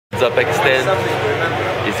What's up, Pakistan?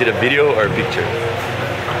 Is it a video or a picture?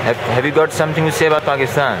 Have you got something to say about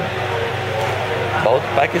Pakistan? About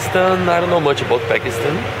Pakistan, I don't know much about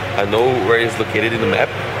Pakistan. I know where it's located in the map,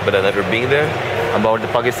 but I've never been there. About the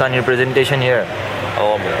Pakistani representation here?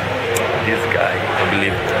 Oh man, this guy, I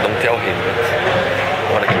believe, don't tell him, but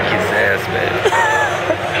I wanna kick his ass, man.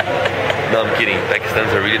 No, I'm kidding.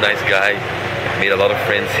 Pakistan's a really nice guy. Made a lot of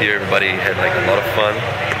friends here. Everybody had like a lot of fun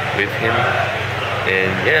with him.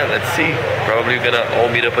 And yeah, let's see. Probably we're gonna all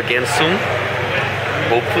meet up again soon,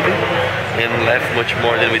 hopefully, and laugh much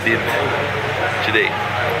more than we did today.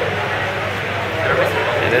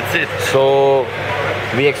 And that's it. So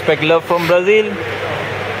we expect love from Brazil.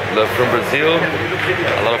 Love from Brazil.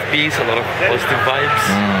 A lot of peace, a lot of positive vibes.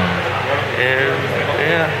 And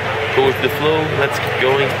yeah, go with the flow. Let's keep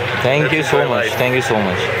going. Thank you so much. Thank you so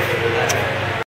much.